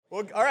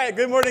Well, all right,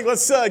 good morning.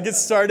 Let's get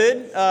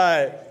started.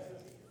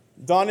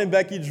 Don and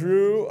Becky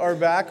Drew are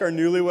back, our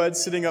newlyweds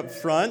sitting up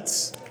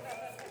front,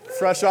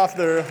 fresh off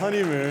their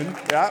honeymoon.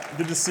 Yeah,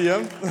 good to see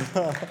them.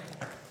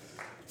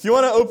 If you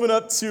want to open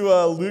up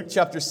to Luke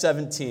chapter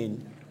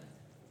 17.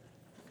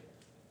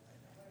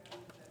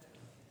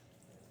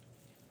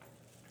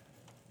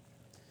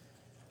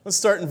 Let's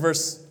start in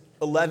verse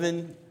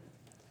 11,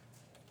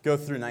 go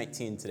through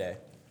 19 today.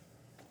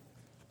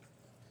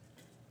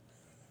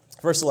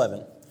 Verse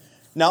 11.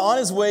 Now on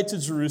his way to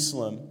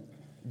Jerusalem,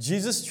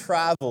 Jesus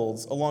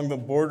traveled along the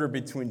border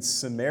between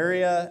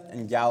Samaria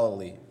and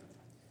Galilee.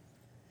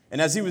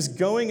 And as he was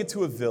going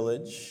into a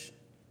village,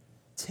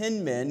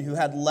 10 men who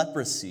had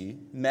leprosy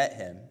met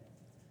him.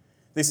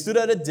 They stood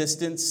at a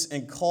distance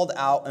and called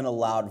out in a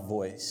loud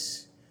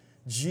voice,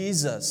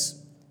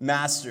 "Jesus,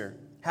 Master,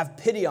 have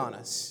pity on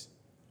us."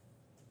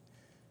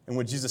 And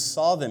when Jesus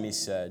saw them, he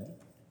said,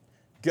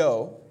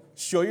 "Go,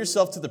 show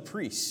yourself to the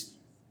priest."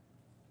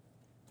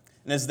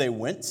 And as they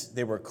went,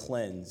 they were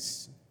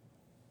cleansed.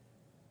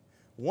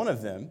 One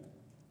of them,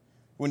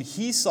 when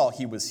he saw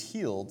he was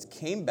healed,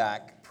 came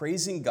back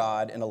praising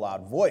God in a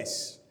loud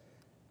voice.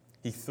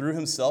 He threw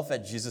himself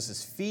at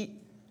Jesus'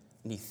 feet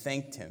and he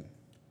thanked him.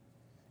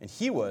 And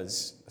he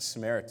was a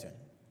Samaritan.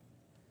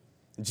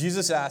 And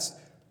Jesus asked,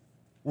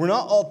 "Were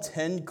not all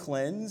 10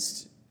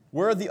 cleansed?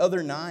 Where are the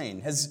other 9?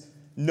 Has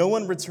no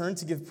one returned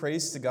to give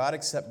praise to God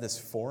except this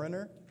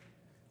foreigner?"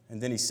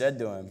 And then he said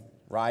to him,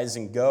 "Rise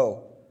and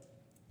go.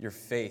 Your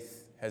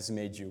faith has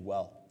made you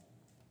well."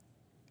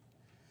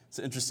 It's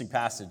an interesting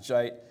passage,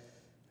 right?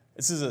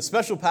 This is a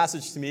special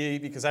passage to me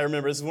because I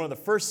remember this is one of the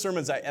first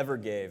sermons I ever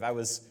gave. I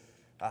was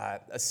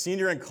a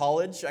senior in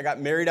college. I got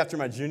married after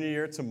my junior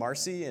year to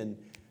Marcy, and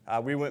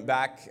we went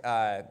back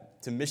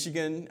to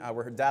Michigan,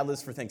 where her dad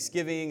lives, for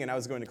Thanksgiving, and I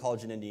was going to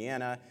college in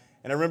Indiana.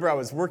 And I remember I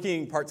was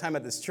working part-time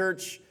at this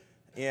church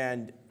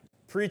and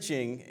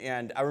preaching,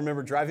 and I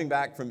remember driving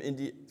back from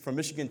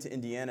Michigan to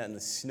Indiana in the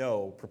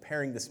snow,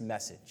 preparing this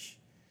message.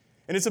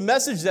 And it's a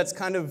message that's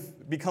kind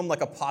of become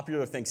like a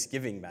popular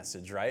Thanksgiving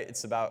message, right?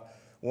 It's about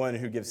one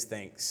who gives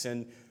thanks.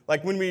 And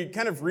like when we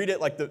kind of read it,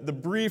 like the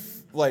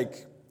brief,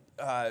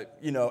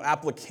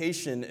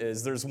 application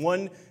is there's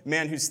one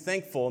man who's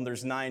thankful and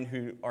there's 9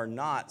 who are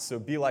not. So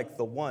be like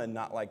the one,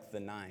 not like the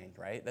 9,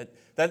 right?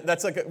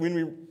 That's like when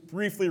we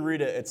briefly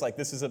read it, it's like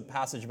this is a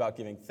passage about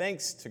giving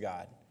thanks to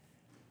God.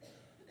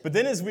 But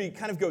then as we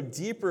kind of go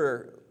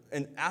deeper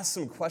and ask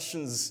some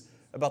questions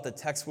about the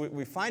text, what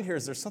we find here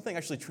is there's something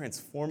actually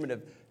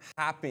transformative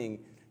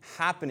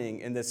happening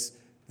in this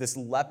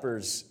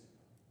leper's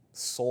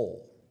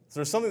soul. So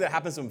there's something that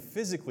happens to him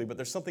physically, but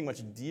there's something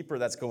much deeper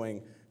that's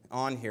going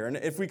on here. And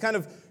if we kind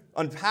of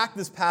unpack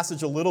this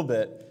passage a little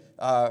bit,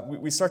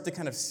 we start to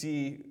kind of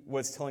see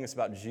what it's telling us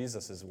about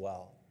Jesus as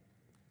well.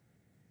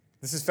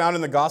 This is found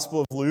in the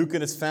Gospel of Luke,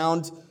 and it's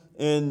found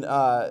in,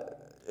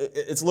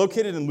 it's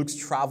located in Luke's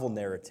travel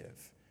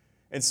narrative.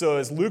 And so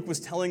as Luke was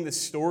telling this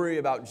story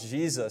about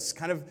Jesus,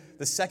 kind of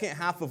the second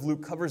half of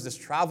Luke covers this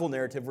travel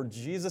narrative where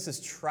Jesus is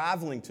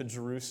traveling to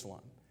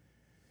Jerusalem.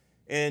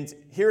 And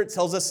here it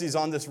tells us he's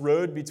on this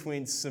road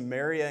between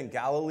Samaria and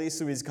Galilee.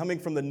 So he's coming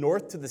from the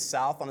north to the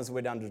south on his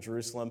way down to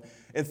Jerusalem.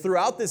 And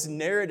throughout this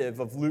narrative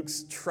of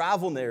Luke's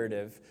travel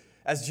narrative,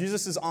 as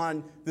Jesus is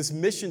on this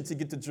mission to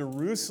get to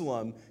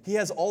Jerusalem, he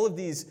has all of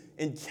these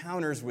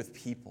encounters with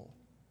people.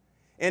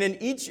 And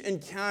in each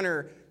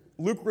encounter,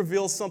 Luke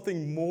reveals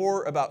something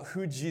more about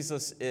who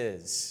Jesus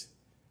is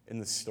in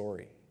the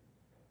story.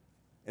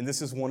 And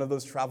this is one of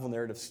those travel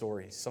narrative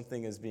stories.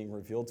 Something is being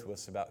revealed to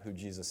us about who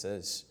Jesus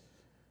is.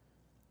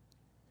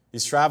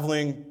 He's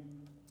traveling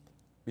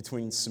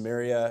between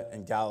Samaria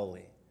and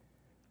Galilee.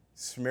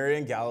 Samaria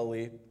and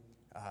Galilee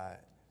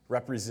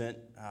represent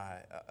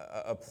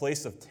a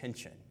place of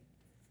tension.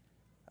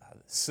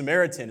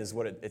 Samaritan is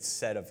what it's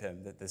said of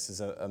him, that this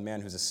is a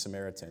man who's a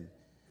Samaritan.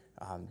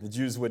 The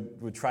Jews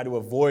would try to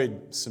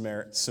avoid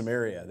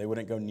Samaria. They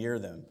wouldn't go near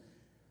them.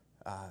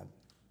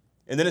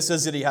 And then it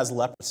says that he has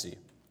leprosy.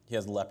 He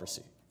has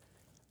leprosy.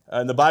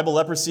 In the Bible,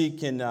 leprosy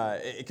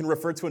can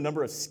refer to a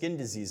number of skin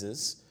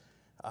diseases.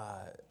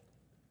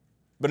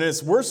 But in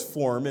its worst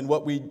form, in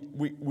what we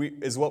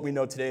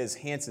know today as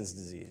Hansen's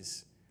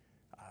disease,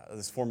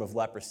 this form of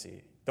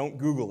leprosy. Don't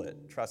Google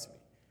it, trust me.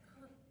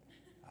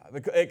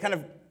 It kind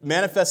of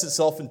manifests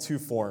itself in 2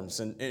 forms.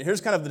 And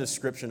here's kind of the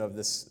description of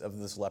this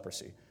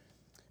leprosy.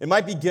 It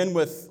might begin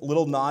with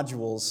little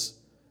nodules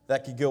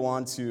that could go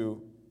on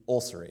to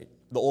ulcerate.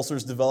 The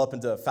ulcers develop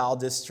into a foul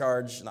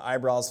discharge, and the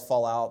eyebrows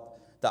fall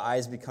out, the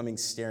eyes becoming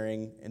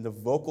staring, and the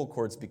vocal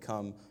cords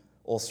become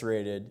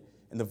ulcerated,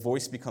 and the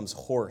voice becomes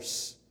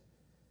hoarse,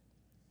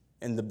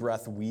 and the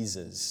breath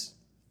wheezes.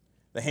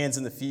 The hands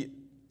and the feet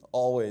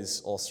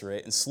always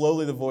ulcerate, and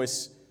slowly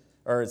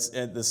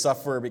the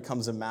sufferer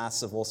becomes a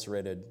mass of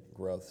ulcerated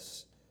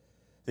growths.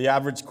 The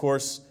average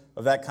course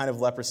of that kind of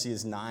leprosy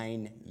is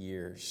 9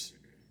 years.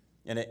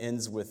 And it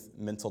ends with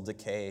mental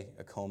decay,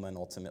 a coma, and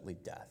ultimately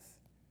death.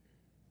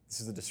 This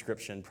is a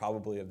description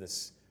probably of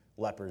this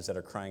lepers that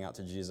are crying out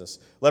to Jesus.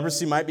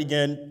 Leprosy might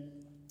begin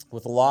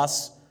with a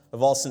loss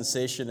of all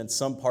sensation in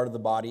some part of the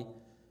body.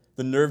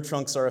 The nerve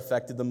trunks are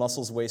affected, the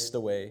muscles waste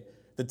away.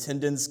 The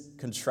tendons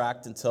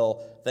contract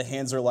until the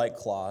hands are like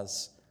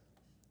claws.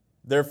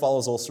 There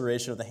follows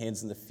ulceration of the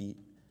hands and the feet.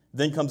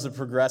 Then comes a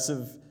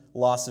progressive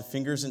loss of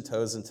fingers and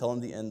toes until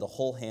in the end the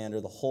whole hand or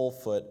the whole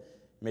foot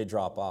may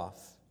drop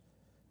off.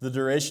 The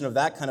duration of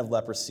that kind of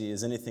leprosy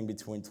is anything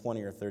between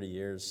 20 or 30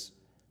 years.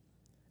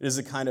 It is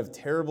a kind of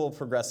terrible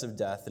progressive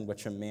death in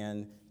which a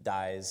man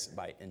dies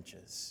by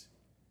inches.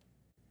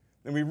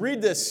 And we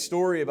read this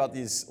story about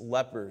these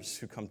lepers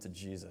who come to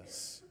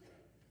Jesus.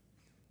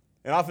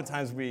 And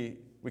oftentimes we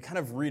kind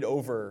of read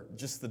over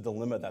just the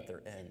dilemma that they're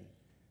in.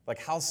 Like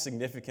how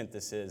significant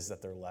this is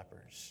that they're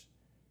lepers.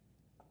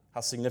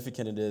 How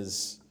significant it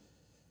is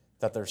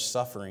that they're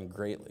suffering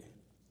greatly.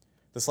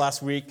 This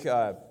last week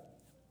was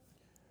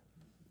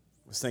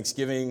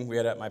Thanksgiving. We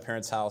had it at my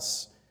parents'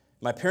 house.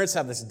 My parents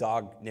have this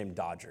dog named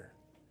Dodger.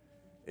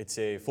 It's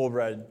a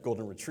full-bred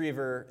golden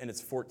retriever, and it's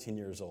 14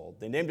 years old.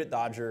 They named it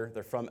Dodger.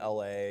 They're from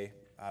LA.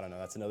 I don't know,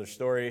 that's another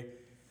story.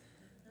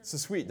 It's a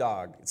sweet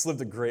dog. It's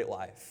lived a great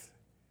life.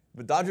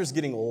 But Dodger's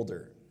getting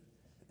older,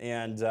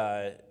 and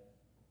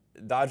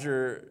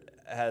Dodger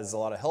has a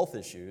lot of health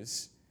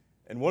issues.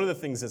 And one of the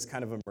things that's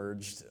kind of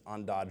emerged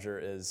on Dodger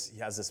is he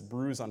has this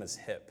bruise on his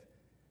hip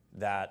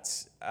that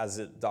as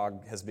the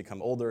dog has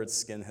become older, its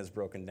skin has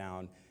broken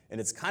down, and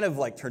it's kind of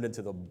like turned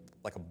into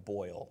like a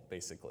boil,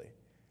 basically.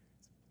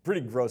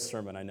 Pretty gross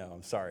sermon, I know,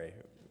 I'm sorry.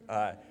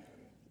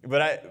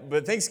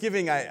 But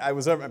Thanksgiving, I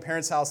was over at my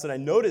parents' house, and I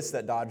noticed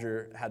that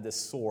Dodger had this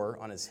sore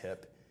on his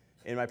hip,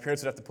 and my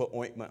parents would have to put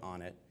ointment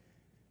on it.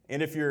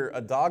 And if you're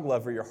a dog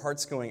lover, your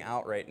heart's going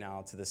out right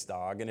now to this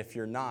dog, and if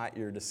you're not,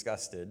 you're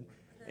disgusted.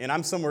 And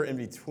I'm somewhere in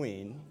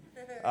between.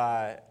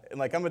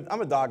 Like I'm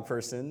a dog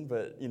person,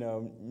 but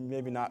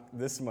maybe not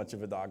this much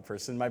of a dog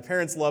person. My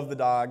parents love the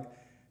dog,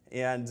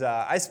 and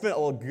I spent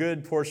a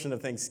good portion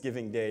of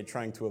Thanksgiving Day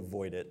trying to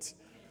avoid it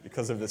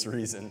because of this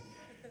reason.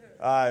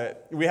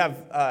 We had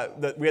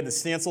the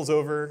Stancils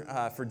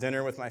over for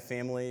dinner with my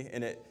family,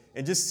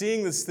 and just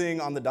seeing this thing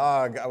on the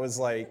dog, I was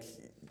like,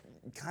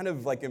 kind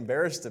of like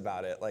embarrassed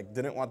about it. Like,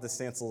 didn't want the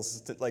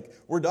Stancils to, like,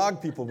 we're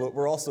dog people, but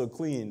we're also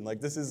clean.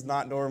 Like, this is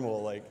not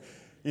normal. Like,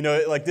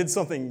 it like did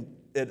something,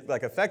 it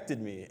like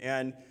affected me.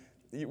 And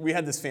we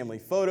had this family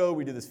photo.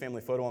 We did this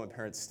family photo on my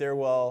parents'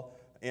 stairwell,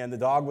 and the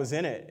dog was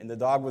in it, and the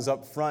dog was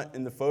up front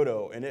in the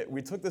photo. And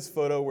we took this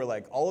photo where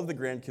like all of the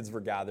grandkids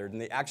were gathered,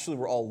 and they actually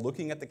were all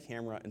looking at the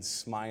camera and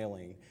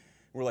smiling.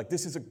 We're like,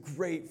 this is a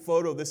great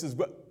photo. This is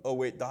what, oh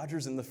wait,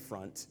 Dodger's in the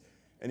front,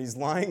 and he's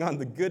lying on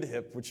the good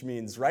hip, which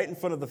means right in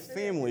front of the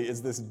family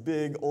is this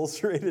big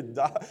ulcerated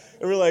dog.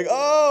 And we're like,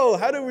 oh,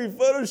 how do we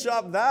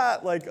Photoshop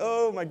that? Like,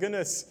 oh my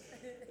goodness.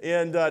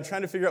 And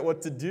trying to figure out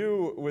what to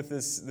do with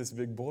this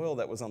big boil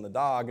that was on the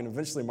dog. And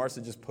eventually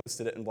Marcia just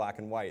posted it in black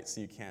and white,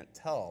 so you can't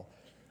tell.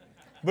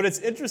 But it's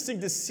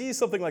interesting to see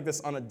something like this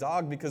on a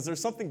dog because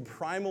there's something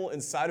primal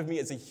inside of me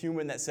as a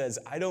human that says,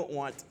 I don't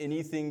want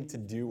anything to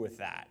do with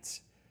that.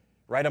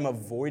 Right? I'm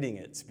avoiding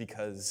it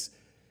because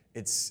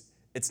it's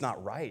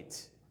not right.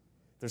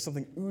 There's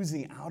something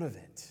oozing out of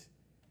it.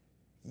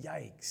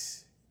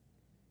 Yikes.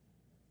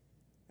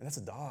 And that's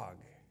a dog.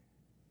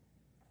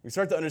 We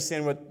start to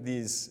understand what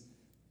these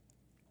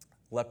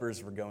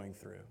lepers were going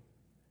through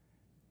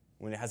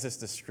when it has this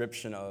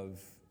description of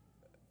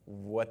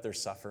what they're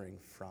suffering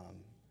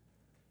from.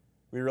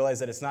 We realize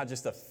that it's not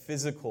just a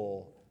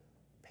physical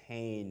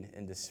pain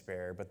and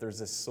despair, but there's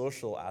this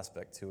social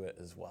aspect to it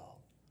as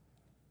well.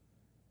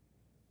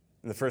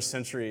 In the first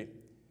century,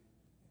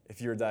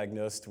 if you were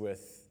diagnosed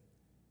with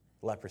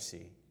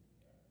leprosy,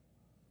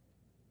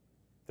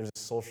 there's a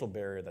social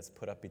barrier that's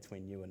put up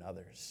between you and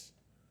others.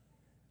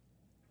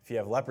 If you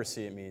have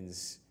leprosy, it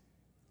means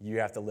you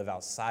have to live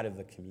outside of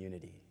the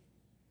community.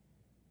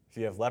 If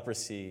you have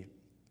leprosy,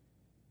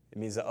 it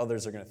means that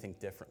others are going to think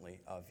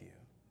differently of you.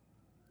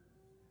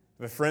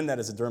 I have a friend that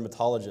is a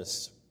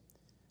dermatologist,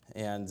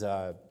 and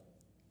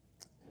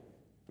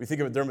we think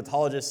of a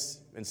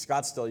dermatologist in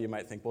Scottsdale, you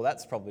might think, well,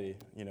 that's probably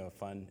a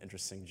fun,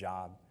 interesting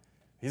job.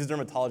 He's a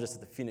dermatologist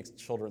at the Phoenix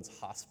Children's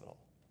Hospital.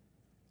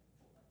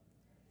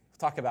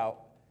 We'll talk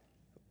about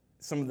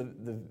some of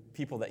the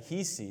people that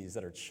he sees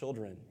that are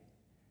children.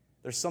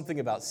 There's something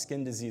about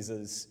skin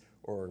diseases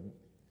or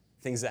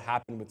things that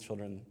happen with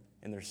children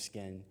in their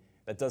skin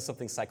that does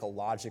something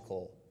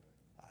psychological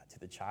to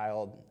the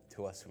child,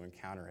 to us who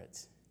encounter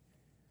it.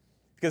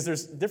 Because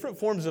there's different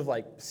forms of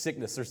like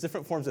sickness. There's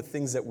different forms of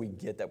things that we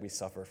get that we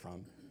suffer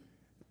from.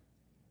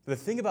 But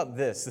the thing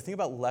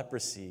about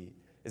leprosy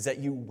is that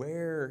you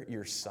wear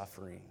your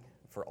suffering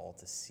for all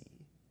to see.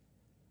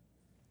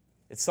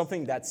 It's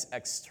something that's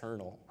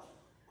external.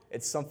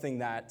 It's something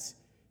that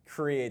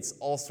creates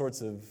all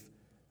sorts of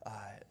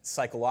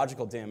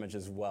psychological damage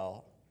as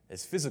well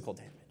as physical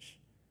damage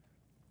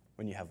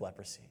when you have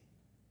leprosy.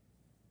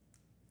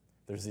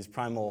 There's these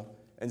primal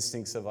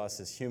instincts of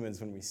us as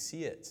humans when we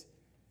see it.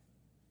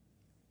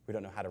 We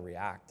don't know how to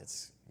react.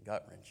 It's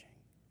gut-wrenching.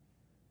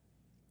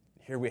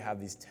 Here we have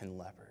these 10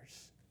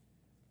 lepers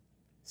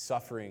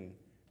suffering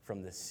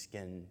from this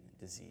skin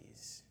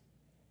disease,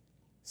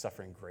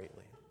 suffering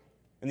greatly.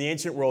 In the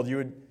ancient world, you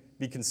would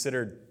be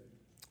considered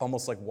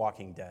almost like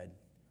walking dead.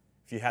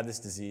 If you had this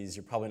disease,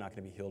 you're probably not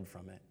going to be healed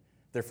from it.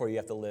 Therefore, you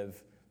have to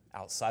live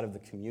outside of the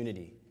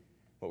community.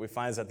 What we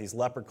find is that these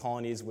leper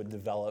colonies would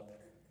develop.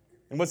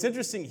 And what's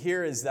interesting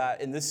here is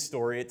that in this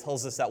story, it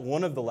tells us that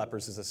one of the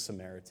lepers is a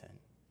Samaritan,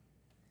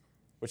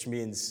 which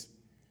means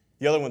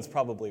the other ones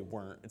probably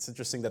weren't. It's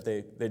interesting that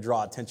they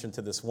draw attention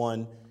to this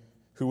one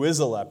who is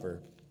a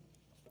leper.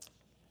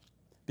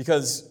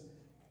 Because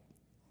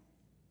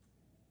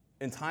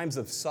in times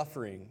of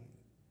suffering,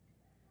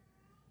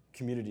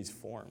 communities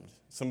formed.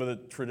 Some of the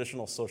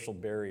traditional social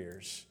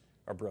barriers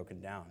are broken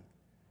down.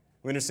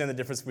 We understand the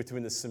difference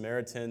between the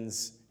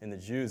Samaritans and the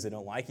Jews. They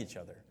don't like each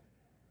other.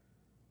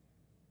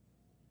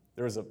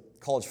 There was a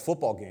college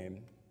football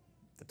game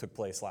that took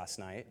place last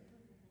night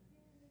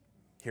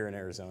here in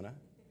Arizona.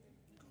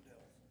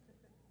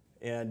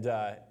 And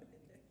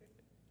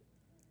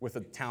with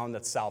a town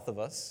that's south of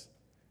us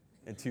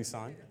in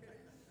Tucson.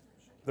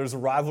 There's a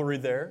rivalry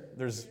there.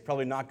 There's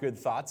probably not good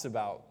thoughts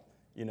about,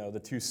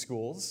 the two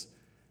schools.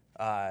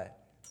 And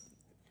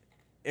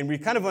we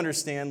kind of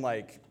understand,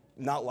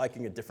 not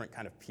liking a different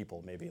kind of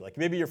people, maybe. Like,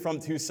 maybe you're from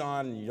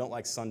Tucson and you don't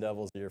like Sun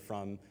Devils, or you're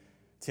from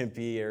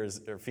Tempe or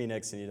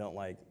Phoenix and you don't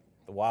like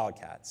the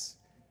Wildcats.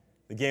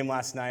 The game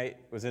last night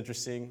was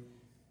interesting.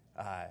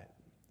 I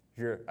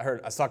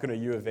was talking to a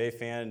U of A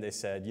fan, and they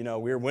said, we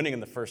were winning in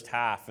the first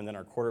half, and then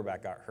our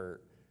quarterback got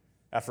hurt.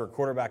 After our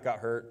quarterback got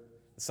hurt,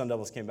 the Sun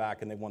Devils came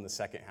back, and they won the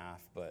second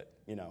half, but,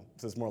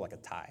 so it's more like a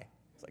tie.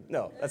 It's like,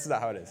 no, that's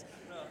not how it is.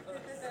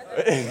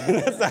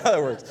 That's not how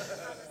it works.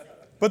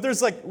 But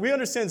there's we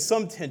understand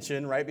some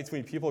tension, right,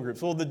 between people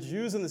groups. Well, the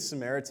Jews and the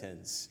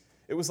Samaritans,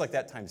 it was like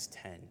that times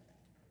 10.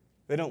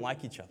 They don't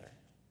like each other.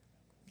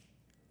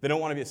 They don't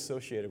want to be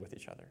associated with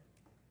each other.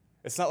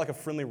 It's not like a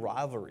friendly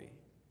rivalry.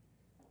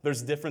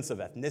 There's difference of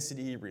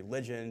ethnicity,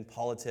 religion,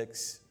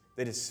 politics.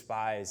 They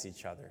despise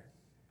each other.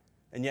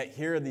 And yet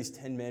here are these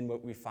 10 men,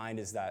 what we find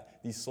is that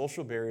these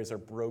social barriers are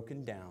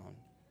broken down.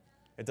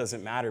 It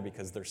doesn't matter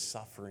because they're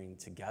suffering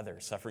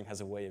together. Suffering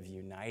has a way of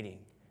uniting.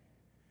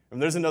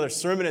 And there's another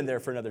sermon in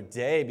there for another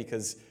day,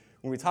 because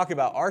when we talk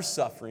about our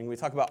suffering, we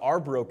talk about our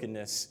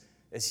brokenness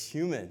as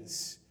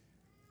humans,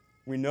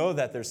 we know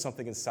that there's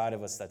something inside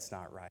of us that's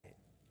not right.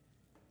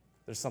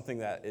 There's something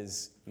that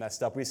is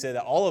messed up. We say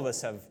that all of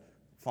us have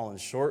fallen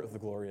short of the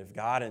glory of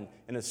God, and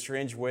in a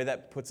strange way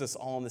that puts us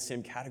all in the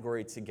same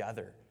category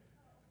together.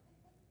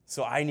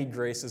 So I need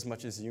grace as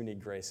much as you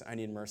need grace. I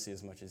need mercy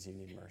as much as you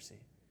need mercy.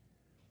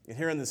 And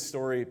here in this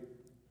story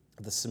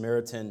of the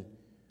Samaritan,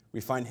 we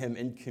find him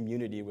in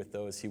community with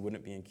those he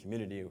wouldn't be in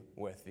community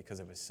with because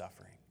of his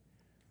suffering.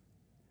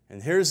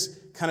 And here's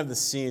kind of the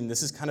scene.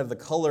 This is kind of the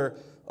color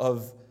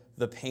of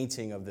the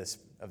painting of this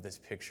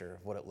picture,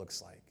 of what it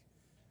looks like,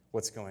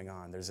 what's going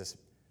on. There's this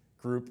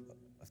group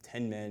of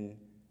 10 men,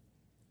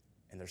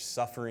 and they're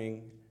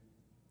suffering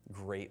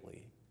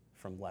greatly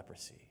from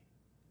leprosy.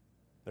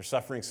 They're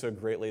suffering so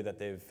greatly that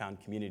they've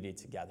found community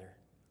together.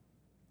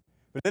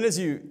 But then as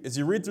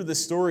you read through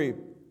this story,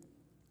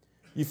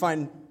 you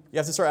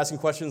have to start asking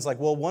questions like,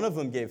 well, one of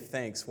them gave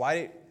thanks.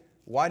 Why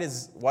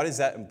is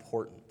that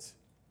important?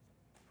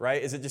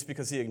 Right? Is it just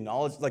because he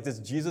acknowledged, does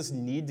Jesus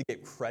need to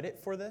get credit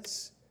for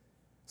this?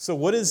 So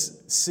what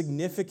is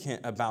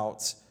significant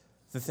about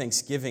the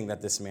thanksgiving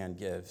that this man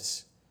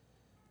gives?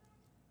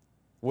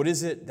 What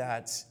is it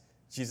that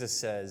Jesus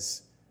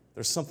says,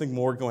 there's something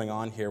more going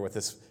on here with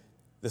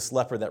this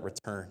leper that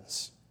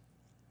returns?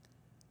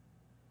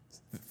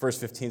 Verse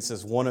 15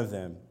 says, one of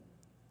them,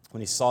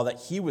 when he saw that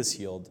he was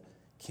healed,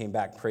 came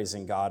back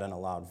praising God in a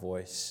loud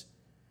voice.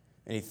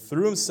 And he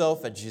threw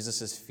himself at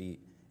Jesus' feet,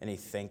 and he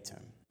thanked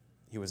him.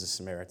 He was a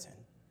Samaritan.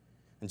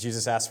 And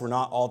Jesus asked, were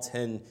not all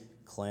 10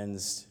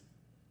 cleansed?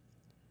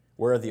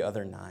 Where are the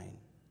other 9?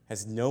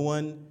 Has no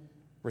one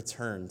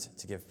returned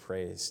to give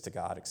praise to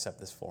God except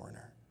this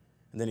foreigner?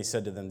 And then he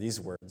said to them these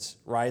words,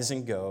 rise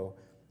and go,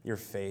 your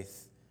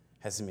faith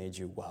has made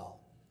you well.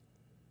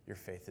 Your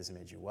faith has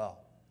made you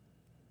well.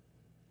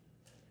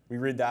 We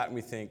read that and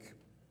we think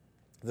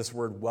this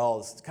word well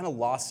is kind of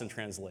lost in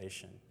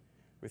translation.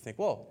 We think,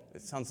 well,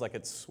 it sounds like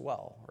it's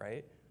swell,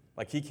 right?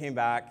 Like he came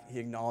back, he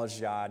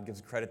acknowledged God,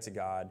 gives credit to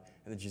God,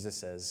 and then Jesus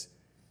says,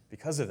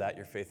 because of that,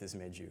 your faith has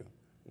made you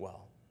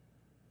well.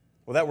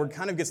 Well, that word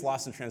kind of gets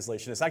lost in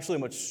translation. It's actually a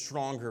much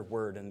stronger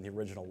word in the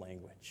original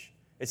language.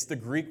 It's the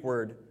Greek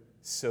word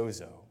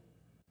sozo.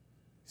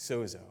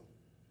 Sozo.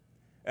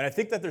 And I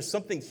think that there's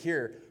something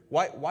here.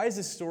 Why is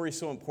this story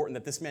so important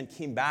that this man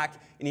came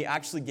back and he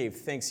actually gave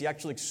thanks? He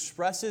actually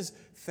expresses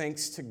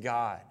thanks to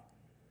God.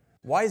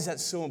 Why is that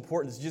so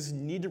important? Does Jesus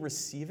need to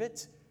receive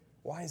it?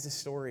 Why is this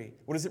story?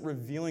 What is it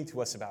revealing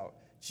to us about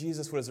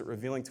Jesus? What is it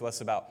revealing to us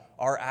about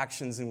our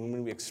actions and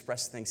when we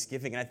express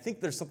thanksgiving? And I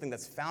think there's something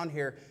that's found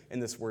here in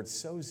this word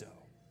sozo.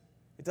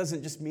 It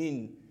doesn't just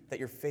mean that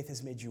your faith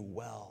has made you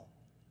well.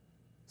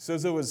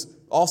 Sozo is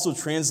also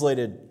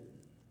translated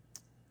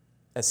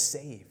as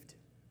saved,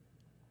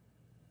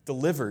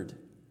 delivered,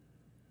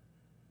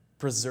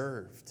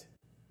 preserved.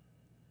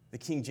 The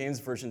King James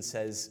Version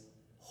says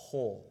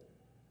whole.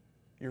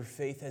 Your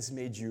faith has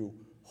made you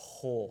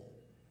whole.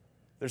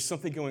 There's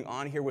something going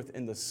on here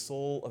within the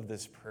soul of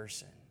this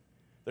person.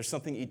 There's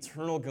something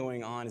eternal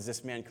going on as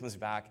this man comes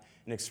back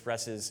and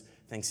expresses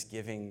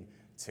thanksgiving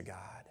to God.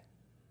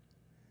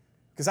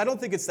 Because I don't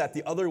think it's that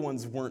the other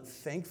ones weren't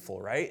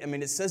thankful, right? I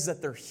mean, it says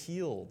that they're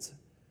healed.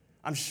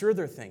 I'm sure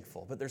they're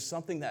thankful, but there's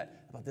something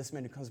that about this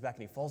man who comes back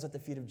and he falls at the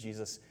feet of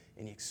Jesus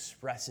and he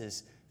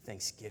expresses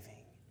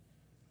thanksgiving.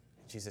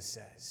 And Jesus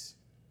says,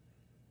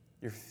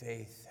 your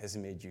faith has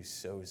made you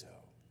sozo,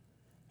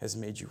 has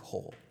made you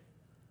whole.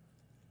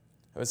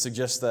 I would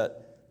suggest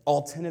that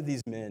all 10 of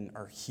these men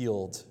are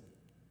healed,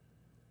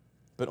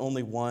 but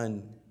only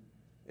one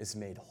is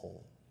made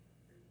whole.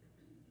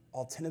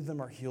 All 10 of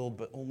them are healed,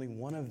 but only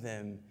one of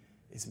them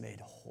is made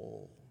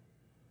whole.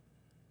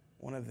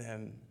 One of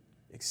them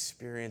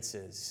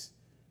experiences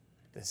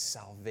this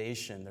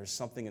salvation. There's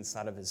something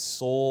inside of his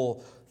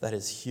soul that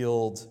is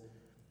healed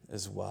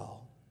as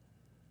well.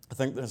 I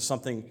think there's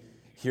something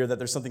here that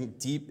there's something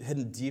deep,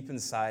 hidden deep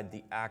inside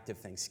the act of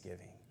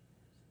thanksgiving.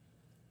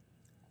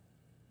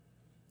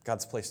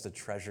 God's placed a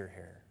treasure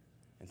here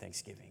in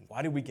thanksgiving.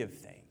 Why do we give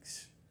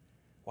thanks?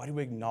 Why do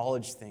we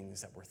acknowledge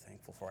things that we're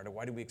thankful for?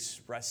 Why do we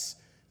express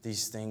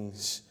these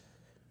things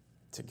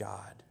to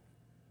God?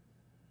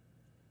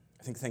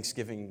 I think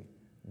Thanksgiving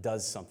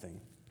does something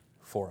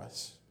for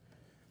us.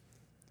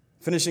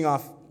 Finishing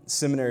off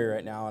seminary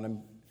right now, and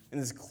I'm in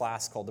this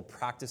class called The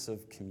Practice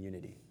of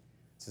Community.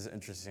 This is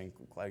interesting,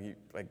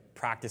 like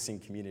practicing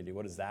community.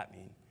 What does that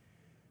mean?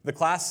 The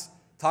class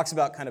talks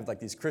about kind of like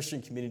these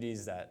Christian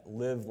communities that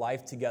live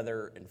life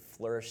together and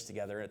flourish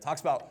together. And it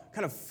talks about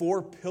kind of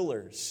 4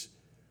 pillars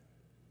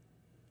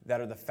that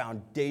are the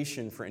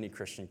foundation for any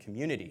Christian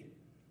community.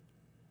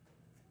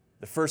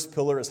 The first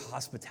pillar is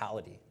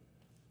hospitality.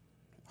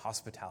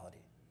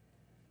 Hospitality.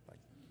 Like,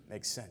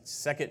 makes sense.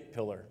 Second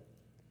pillar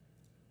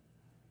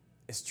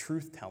is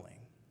truth-telling.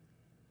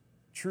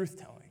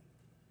 Truth-telling.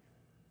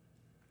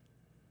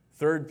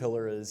 Third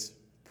pillar is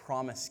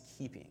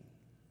promise-keeping.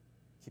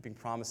 Keeping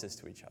promises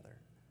to each other.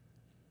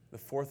 The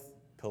fourth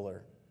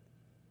pillar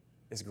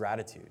is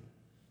gratitude.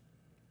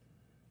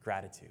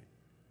 Gratitude.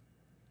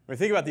 When we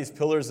think about these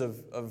pillars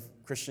of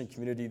Christian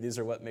community, these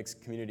are what makes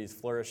communities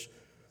flourish.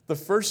 The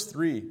first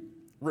 3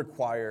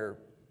 require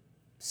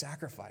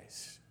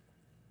sacrifice.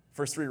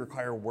 First 3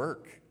 require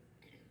work.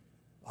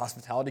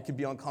 Hospitality can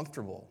be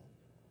uncomfortable.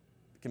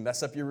 It can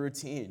mess up your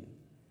routine.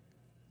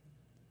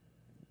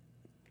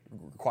 It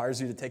requires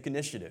you to take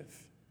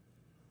initiative.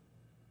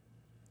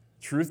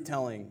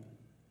 Truth-telling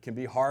can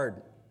be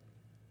hard.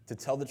 To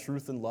tell the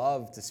truth in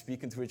love, to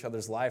speak into each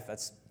other's life,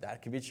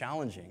 that can be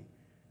challenging.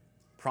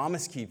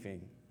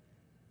 Promise-keeping,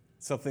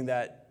 something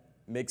that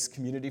makes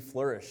community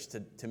flourish,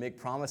 to make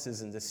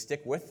promises and to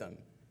stick with them.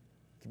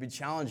 It can be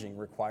challenging,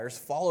 requires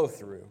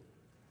follow-through.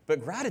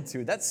 But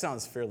gratitude, that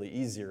sounds fairly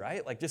easy,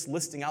 right? Like just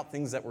listing out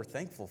things that we're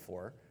thankful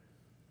for.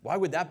 Why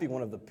would that be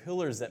one of the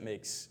pillars that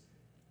makes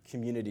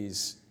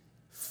communities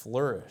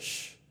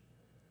flourish?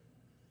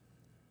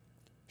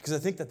 Because I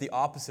think that the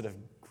opposite of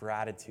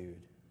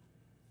gratitude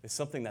is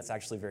something that's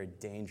actually very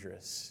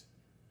dangerous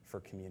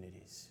for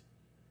communities.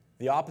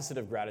 The opposite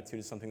of gratitude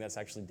is something that's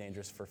actually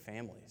dangerous for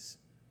families.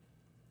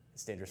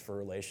 It's dangerous for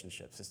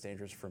relationships. It's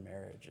dangerous for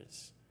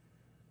marriages.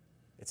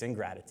 It's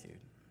ingratitude.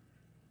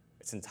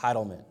 It's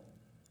entitlement.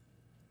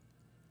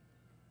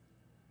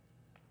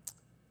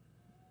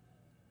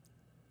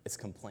 It's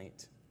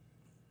complaint.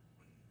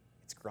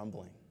 It's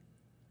grumbling.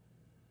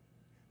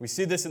 We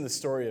see this in the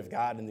story of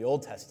God in the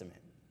Old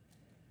Testament.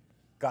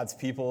 God's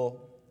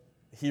people,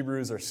 the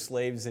Hebrews, are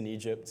slaves in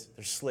Egypt.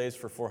 They're slaves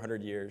for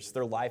 400 years.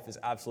 Their life is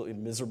absolutely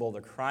miserable.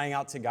 They're crying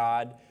out to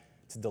God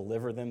to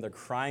deliver them. They're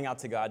crying out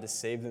to God to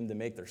save them, to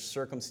make their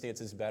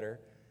circumstances better.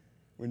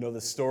 We know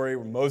the story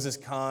where Moses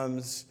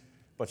comes,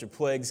 a bunch of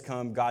plagues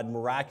come. God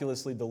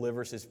miraculously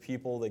delivers his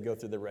people. They go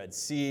through the Red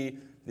Sea.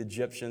 The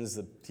Egyptians,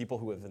 the people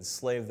who have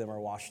enslaved them, are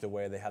washed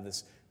away. They have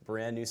this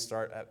brand new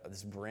start,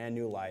 this brand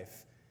new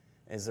life.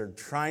 As they're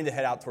trying to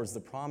head out towards the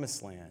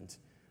promised land,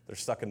 they're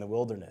stuck in the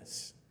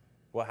wilderness.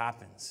 What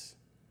happens?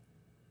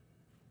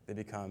 They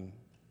become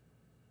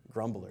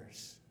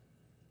grumblers,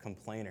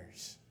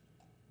 complainers.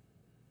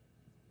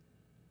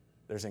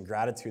 There's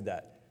ingratitude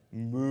that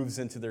moves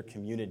into their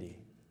community.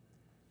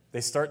 They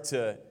start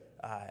to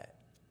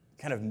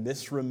kind of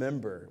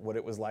misremember what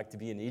it was like to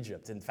be in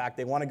Egypt. In fact,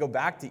 they want to go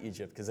back to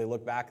Egypt because they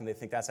look back and they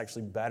think that's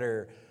actually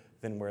better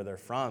than where they're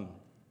from.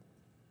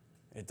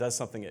 It does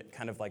something, it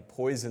kind of like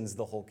poisons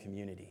the whole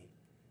community.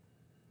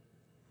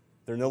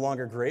 They're no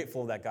longer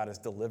grateful that God has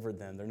delivered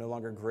them. They're no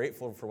longer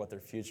grateful for what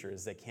their future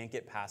is. They can't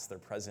get past their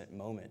present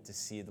moment to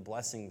see the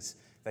blessings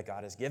that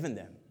God has given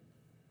them.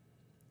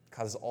 It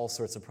causes all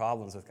sorts of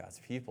problems with God's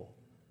people.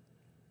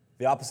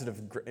 The opposite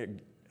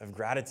of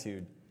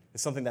gratitude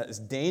is something that is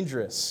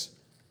dangerous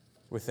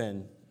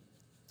within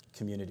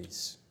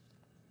communities.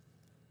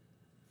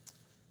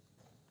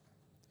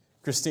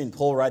 Christine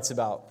Pohl writes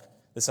about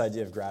this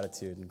idea of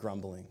gratitude and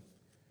grumbling,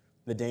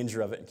 the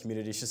danger of it in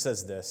communities. She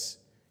says this: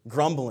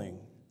 grumbling,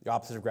 the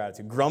opposite of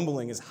gratitude,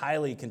 grumbling is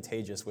highly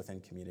contagious within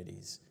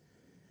communities.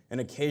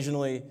 And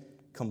occasionally,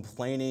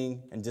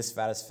 complaining and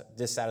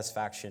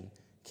dissatisfaction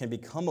can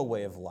become a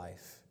way of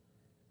life.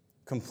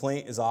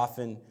 Complaint is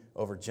often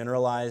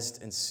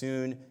overgeneralized, and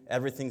soon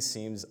everything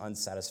seems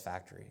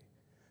unsatisfactory.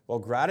 While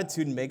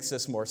gratitude makes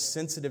us more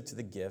sensitive to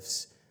the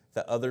gifts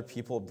that other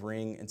people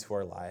bring into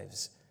our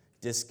lives,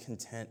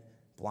 discontent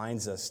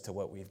blinds us to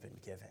what we've been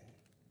given.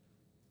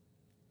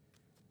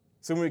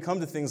 So when we come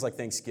to things like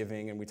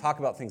Thanksgiving and we talk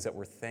about things that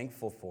we're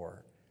thankful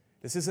for,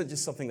 this isn't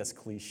just something that's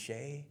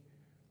cliche.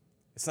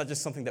 It's not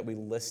just something that we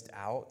list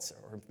out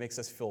or makes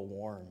us feel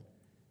warm.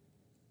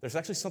 There's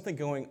actually something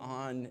going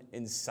on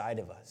inside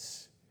of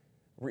us.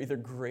 We're either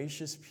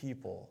gracious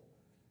people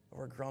or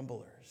we're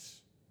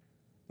grumblers.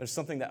 There's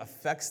something that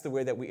affects the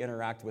way that we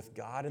interact with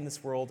God in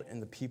this world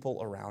and the people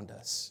around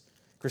us.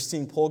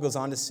 Christine Pohl goes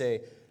on to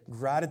say,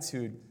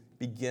 gratitude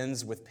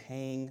begins with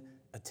paying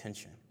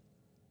attention,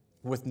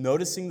 with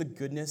noticing the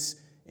goodness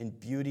and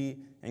beauty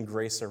and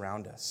grace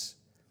around us.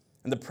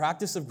 And the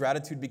practice of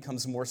gratitude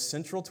becomes more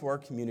central to our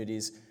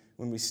communities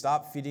when we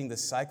stop feeding the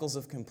cycles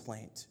of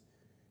complaint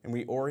and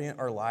we orient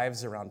our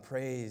lives around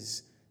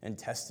praise and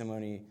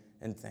testimony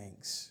and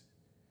thanks.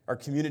 Our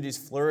communities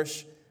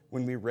flourish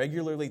when we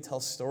regularly tell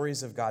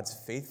stories of God's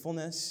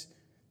faithfulness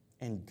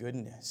and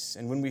goodness,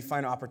 and when we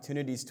find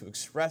opportunities to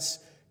express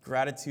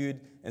gratitude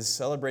and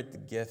celebrate the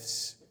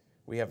gifts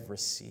we have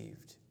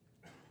received.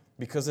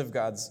 Because of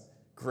God's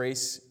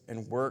grace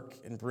and work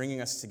in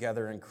bringing us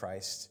together in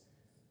Christ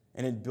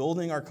and in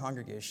building our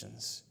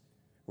congregations,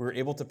 we were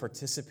able to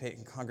participate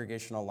in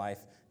congregational life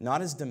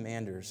not as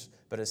demanders,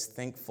 but as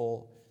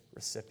thankful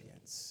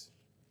recipients.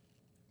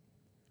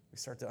 We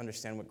start to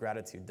understand what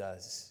gratitude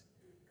does.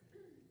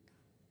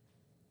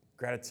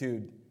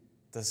 Gratitude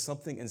does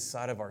something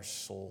inside of our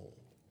soul.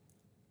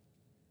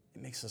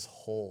 It makes us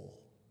whole.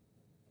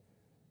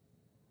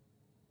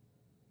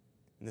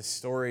 In this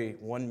story,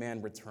 one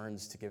man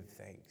returns to give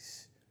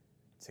thanks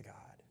to God.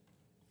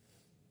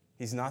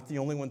 He's not the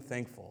only one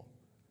thankful.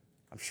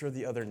 I'm sure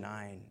the other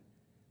 9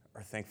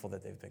 are thankful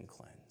that they've been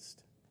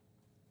cleansed.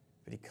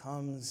 But he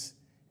comes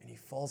and he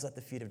falls at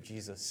the feet of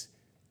Jesus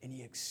and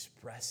he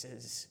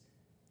expresses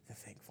the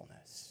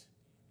thankfulness.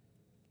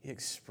 He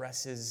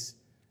expresses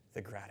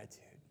the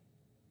gratitude.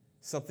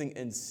 Something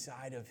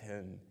inside of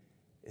him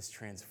is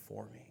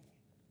transforming.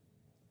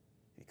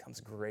 He becomes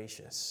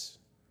gracious,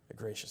 a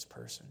gracious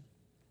person.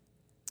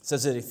 It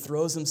says that he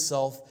throws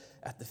himself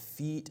at the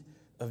feet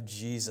of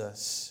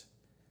Jesus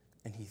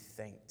and he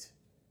thanked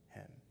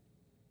him.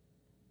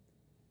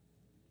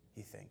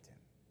 He thanked him.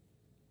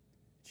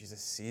 Jesus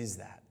sees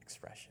that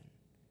expression.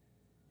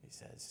 He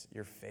says,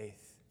 your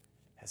faith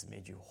has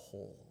made you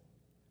whole.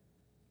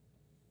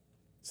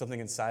 Something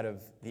inside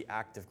of the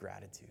act of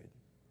gratitude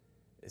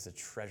is a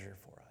treasure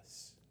for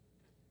us.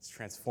 It's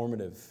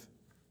transformative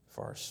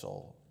for our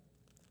soul.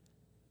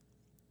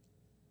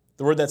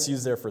 The word that's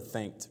used there for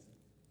thanked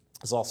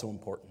is also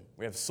important.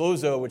 We have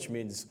sozo, which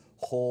means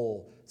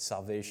whole,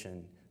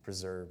 salvation,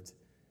 preserved.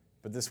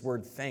 But this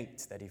word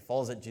thanked, that he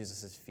falls at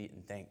Jesus' feet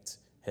and thanked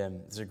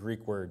him, is a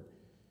Greek word,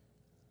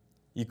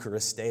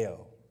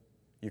 eucharisteo.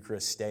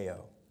 Eucharisteo.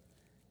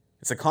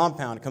 It's a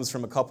compound. It comes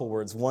from a couple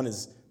words. One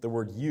is the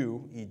word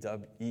eu,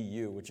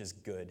 E-W-E-U, which is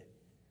good.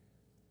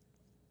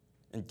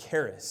 And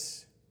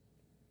charis,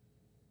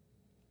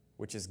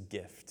 which is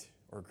gift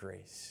or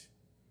grace.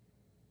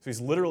 So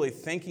he's literally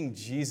thanking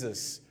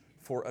Jesus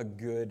for a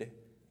good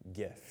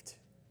gift.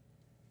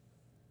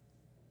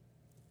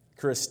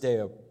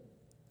 Eucharisteo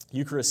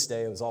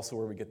is also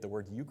where we get the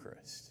word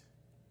Eucharist,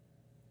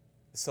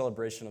 the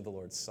celebration of the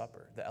Lord's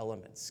Supper, the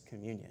elements,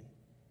 communion.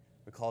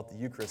 We call it the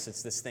Eucharist.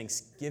 It's this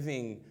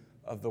thanksgiving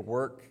of the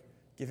work,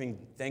 giving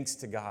thanks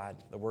to God,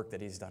 the work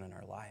that he's done in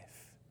our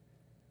life.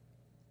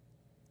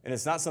 And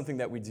it's not something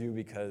that we do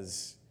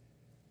because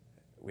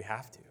we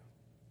have to.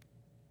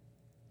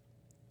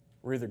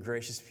 We're either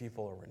gracious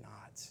people or we're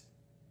not.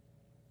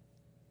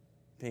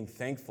 Being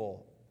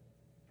thankful,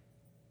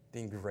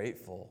 being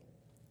grateful,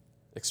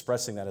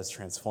 expressing that as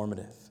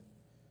transformative.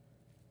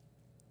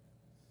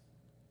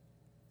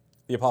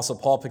 The Apostle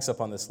Paul picks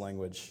up on this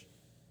language.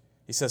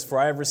 He says, "For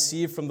I have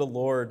received from the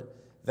Lord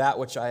that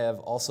which I have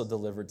also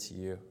delivered to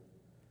you,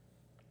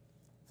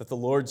 that the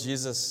Lord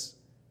Jesus,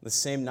 the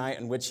same night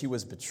in which he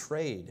was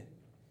betrayed,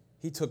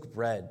 he took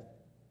bread,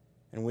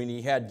 and when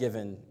he had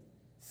given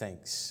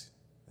thanks,"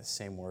 the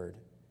same word,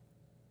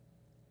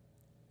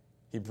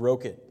 he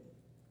broke it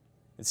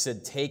and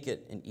said, "Take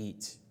it and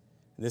eat.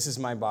 This is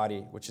my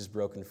body, which is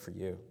broken for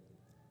you.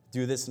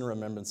 Do this in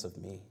remembrance of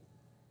me."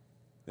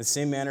 In the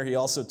same manner, he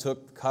also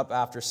took the cup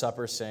after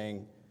supper,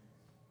 saying,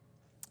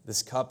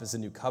 "This cup is a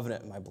new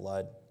covenant in my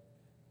blood.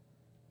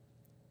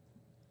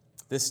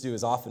 This do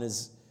as often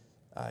as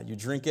you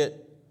drink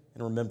it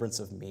in remembrance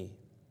of me.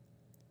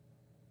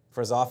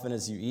 For as often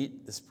as you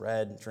eat this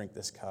bread and drink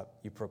this cup,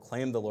 you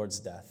proclaim the Lord's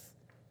death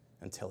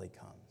until he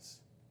comes."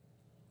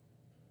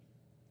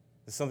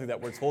 It's something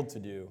that we're told to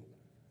do.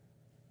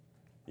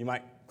 You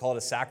might call it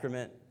a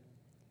sacrament,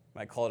 you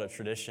might call it a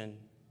tradition,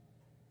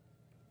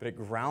 but it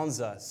grounds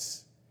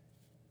us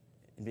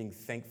in being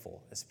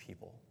thankful as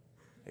people.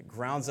 It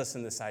grounds us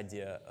in this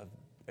idea of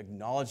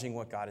acknowledging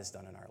what God has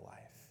done in our life.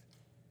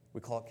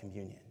 We call it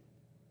communion.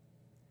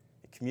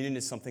 Communion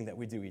is something that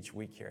we do each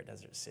week here at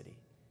Desert City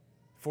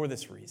for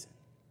this reason.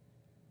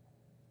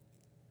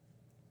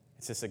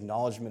 It's this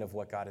acknowledgement of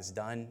what God has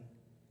done.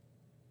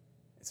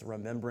 It's a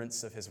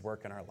remembrance of his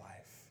work in our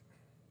life.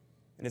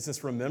 And it's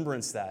this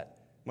remembrance that,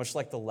 much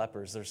like the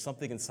lepers, there's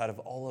something inside of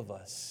all of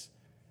us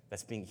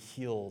that's being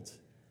healed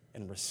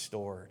and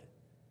restored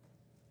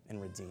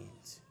and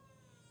redeemed.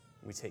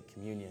 We take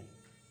communion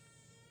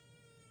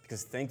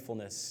because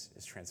thankfulness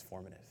is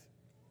transformative.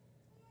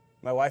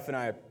 My wife and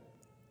I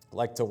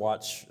like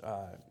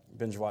to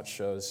binge watch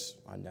shows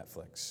on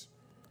Netflix.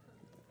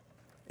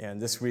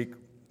 And this week,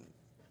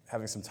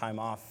 having some time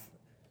off,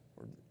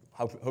 we're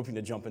hoping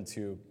to jump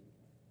into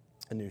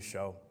a new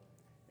show.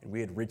 And we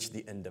had reached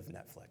the end of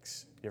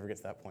Netflix. You ever get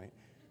to that point?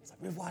 It's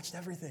like, we've watched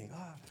everything.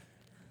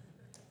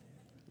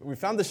 We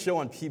found this show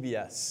on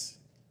PBS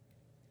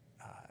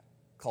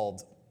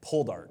called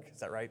Poldark.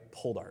 Is that right?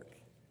 Poldark.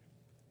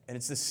 And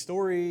it's this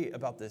story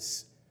about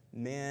this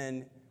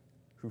man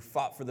who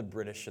fought for the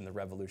British in the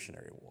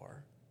Revolutionary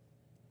War.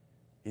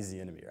 He's the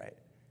enemy, right?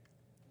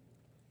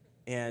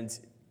 And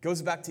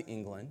goes back to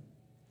England,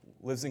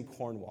 lives in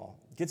Cornwall,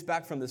 gets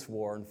back from this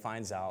war and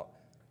finds out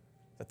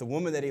that the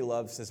woman that he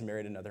loves has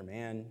married another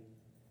man.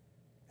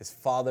 His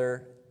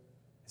father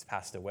has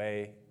passed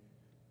away.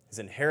 His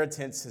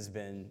inheritance has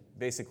been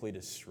basically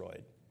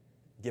destroyed,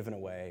 given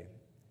away.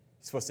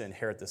 He's supposed to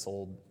inherit this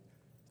old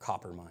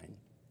copper mine.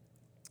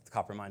 The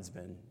copper mine's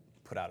been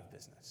put out of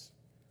business.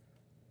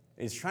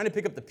 And he's trying to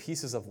pick up the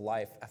pieces of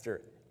life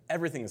after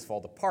everything has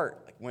fallen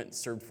apart, like went and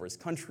served for his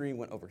country,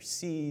 went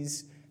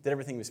overseas, did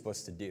everything he was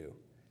supposed to do,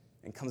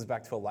 and comes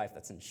back to a life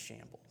that's in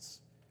shambles.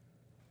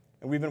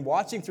 And we've been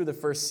watching through the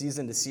first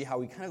season to see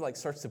how he kind of like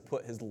starts to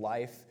put his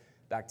life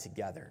back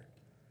together,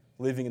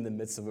 living in the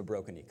midst of a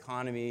broken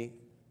economy,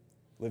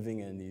 living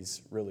in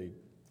these really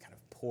kind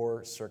of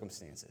poor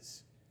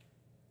circumstances.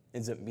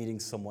 Ends up meeting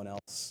someone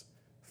else,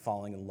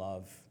 falling in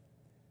love.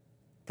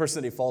 The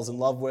person that he falls in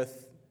love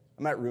with,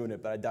 I might ruin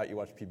it, but I doubt you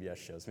watch PBS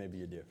shows. Maybe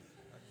you do.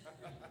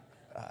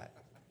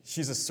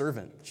 She's a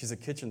servant. She's a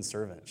kitchen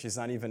servant. She's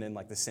not even in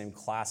like the same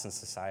class in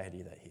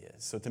society that he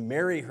is. So to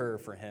marry her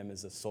for him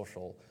is a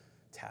social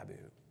taboo.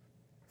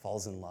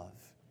 Falls in love.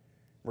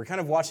 We're kind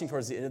of watching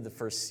towards the end of the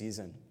first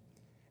season.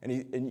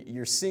 And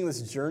you're seeing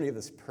this journey of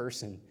this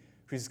person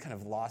who's kind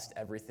of lost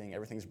everything.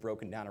 Everything's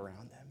broken down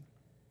around them.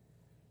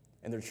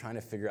 And they're trying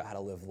to figure out how to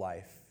live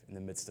life in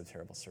the midst of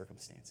terrible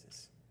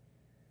circumstances.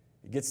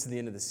 It gets to the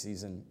end of the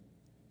season.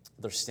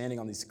 They're standing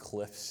on these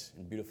cliffs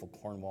in beautiful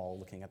Cornwall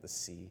looking at the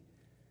sea,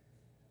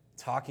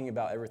 talking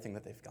about everything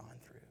that they've gone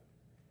through.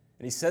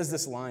 And he says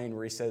this line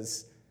where he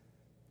says,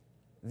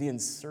 the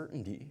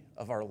uncertainty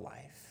of our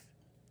life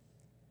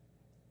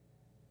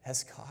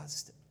has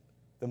caused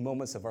the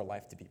moments of our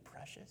life to be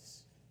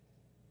precious.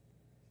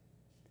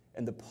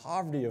 And the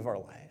poverty of our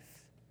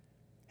life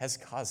has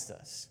caused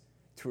us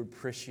to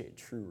appreciate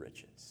true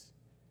riches.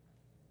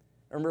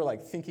 I remember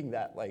like thinking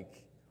that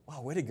like,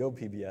 wow, way to go,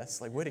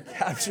 PBS. Like, way to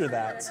capture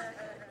that.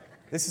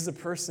 This is a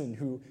person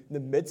who, in the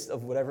midst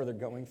of whatever they're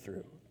going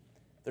through,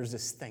 there's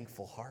this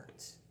thankful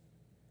heart.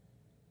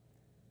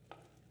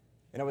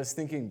 And I was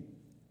thinking,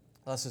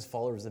 us as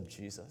followers of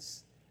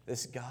Jesus,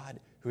 this God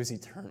who is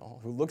eternal,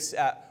 who looks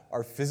at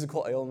our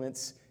physical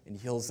ailments and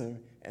heals them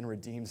and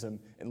redeems them,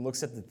 and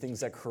looks at the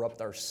things that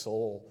corrupt our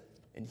soul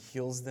and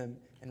heals them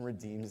and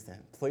redeems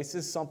them,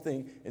 places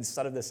something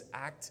inside of this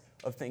act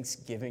of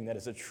thanksgiving that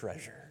is a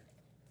treasure,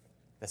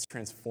 that's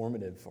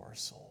transformative for our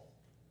soul,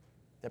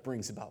 that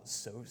brings about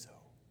sozo.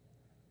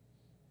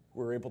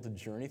 We're able to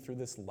journey through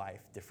this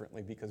life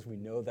differently because we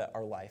know that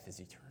our life is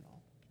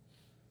eternal.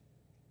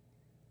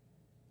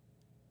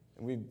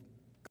 And we've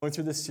going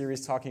through this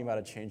series talking about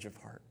a change of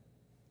heart.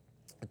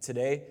 But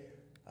today,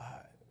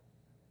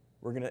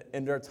 we're going to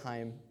end our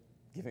time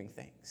giving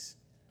thanks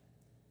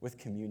with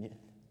communion,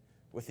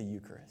 with the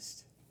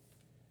Eucharist.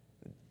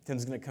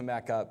 Tim's going to come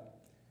back up,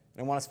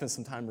 and I want to spend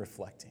some time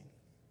reflecting.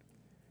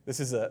 This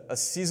is a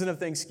season of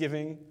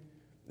thanksgiving.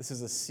 This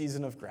is a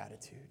season of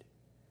gratitude.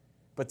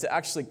 But to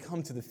actually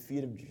come to the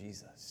feet of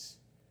Jesus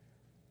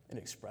and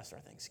express our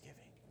thanksgiving.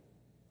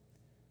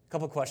 A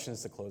couple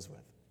questions to close with.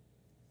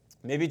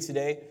 Maybe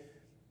today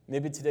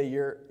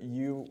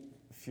you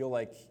feel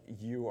like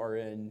you are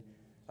in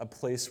a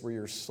place where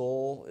your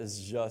soul is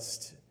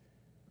just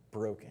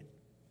broken.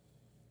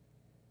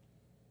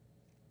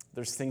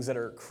 There's things that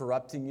are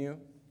corrupting you.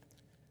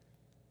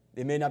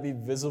 They may not be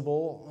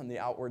visible on the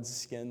outward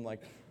skin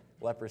like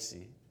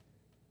leprosy,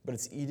 but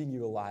it's eating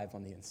you alive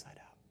on the inside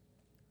out.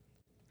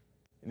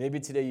 And maybe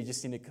today you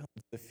just need to come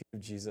to the feet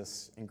of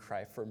Jesus and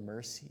cry for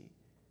mercy,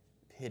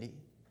 pity,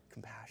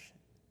 compassion.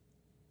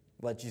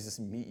 Let Jesus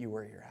meet you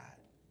where you're at.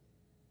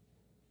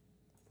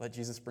 Let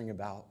Jesus bring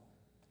about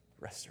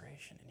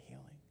restoration and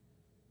healing.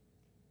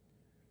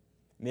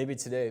 Maybe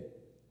today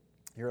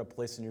you're at a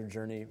place in your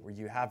journey where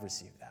you have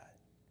received that.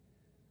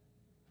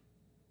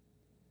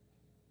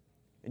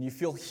 And you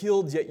feel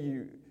healed, yet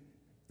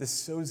the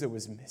sozo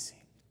is missing.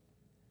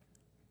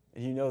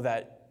 And you know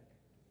that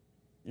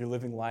you're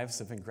living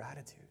lives of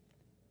ingratitude.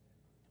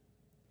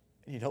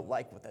 And you don't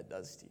like what that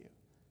does to you.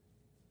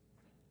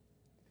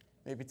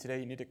 Maybe today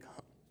you need to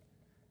come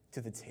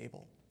to the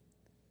table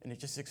and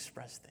just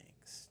express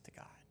thanks to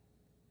God.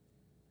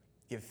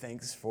 Give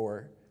thanks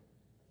for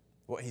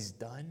what he's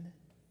done.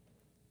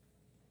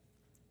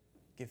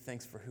 Give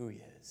thanks for who he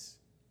is.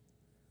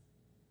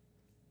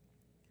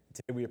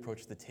 Today we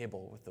approach the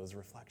table with those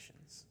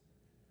reflections.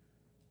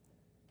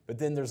 But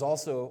then there's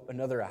also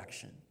another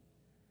action.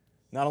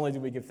 Not only do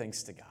we give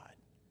thanks to God,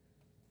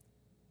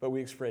 but we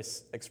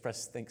express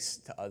thanks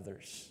to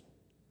others.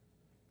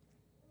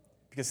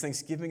 Because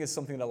Thanksgiving is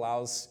something that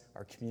allows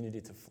our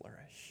community to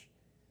flourish.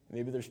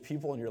 Maybe there's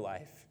people in your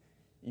life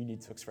you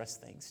need to express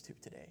thanks to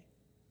today.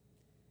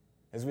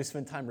 As we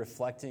spend time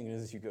reflecting and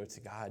as you go to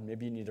God,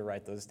 maybe you need to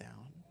write those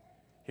down.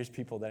 Here's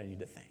people that I need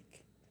to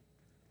thank.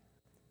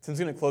 Tim's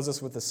going to close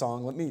us with a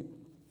song. Let me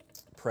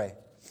pray.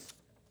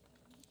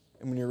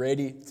 And when you're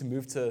ready to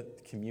move to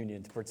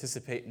communion, to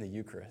participate in the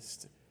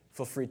Eucharist,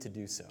 feel free to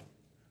do so.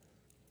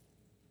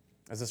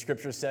 As the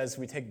scripture says,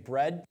 we take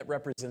bread that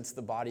represents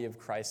the body of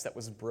Christ that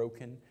was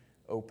broken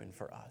open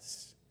for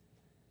us.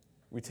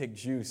 We take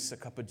juice, a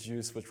cup of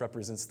juice, which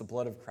represents the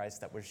blood of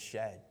Christ that was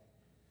shed.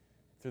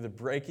 Through the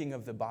breaking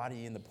of the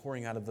body and the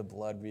pouring out of the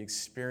blood, we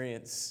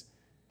experience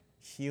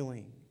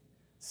healing,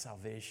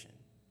 salvation.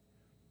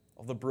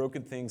 All the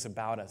broken things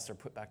about us are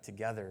put back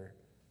together.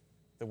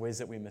 The ways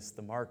that we miss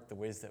the mark, the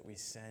ways that we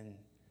sin,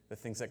 the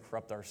things that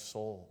corrupt our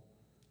soul.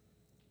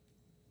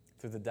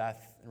 Through the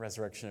death and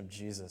resurrection of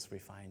Jesus, we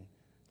find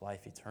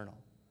life eternal.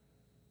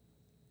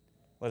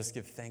 Let us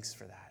give thanks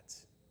for that.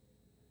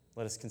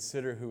 Let us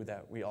consider who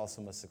that we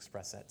also must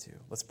express that to.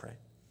 Let's pray.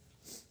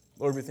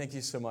 Lord, we thank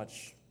you so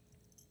much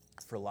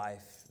for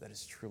life that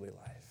is truly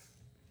life.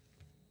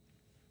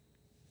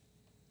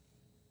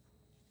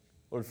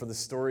 Lord, for the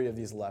story of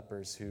these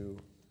lepers who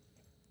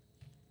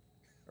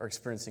are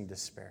experiencing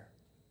despair.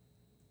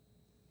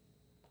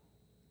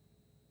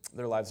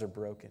 Their lives are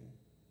broken.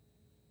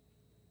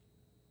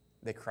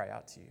 They cry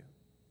out to you,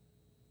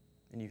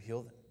 and you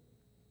heal them.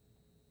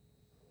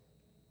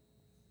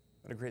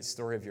 What a great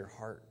story of your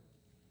heart,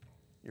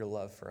 your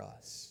love for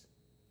us.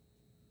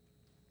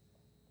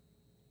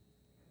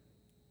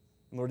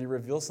 And Lord, you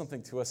reveal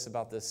something to us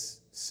about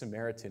this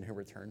Samaritan who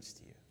returns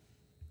to you,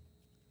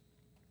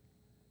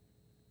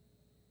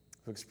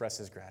 who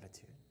expresses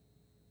gratitude.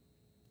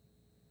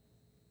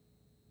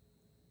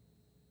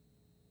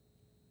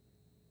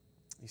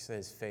 You say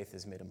his faith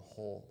has made him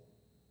whole.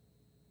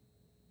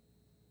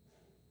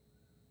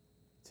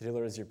 Today,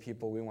 Lord, as your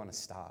people, we want to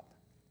stop.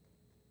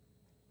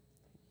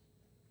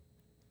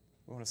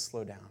 We want to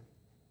slow down.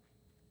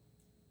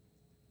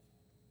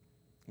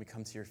 We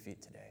come to your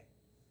feet today.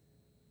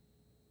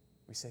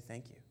 We say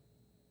thank you.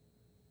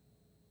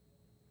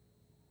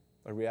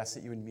 Lord, we ask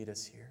that you would meet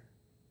us here,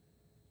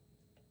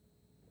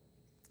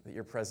 that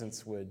your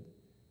presence would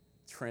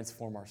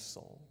transform our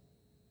soul,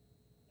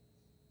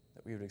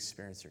 that we would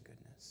experience your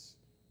goodness.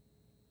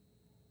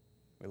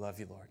 We love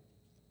you, Lord.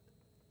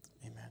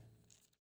 Amen.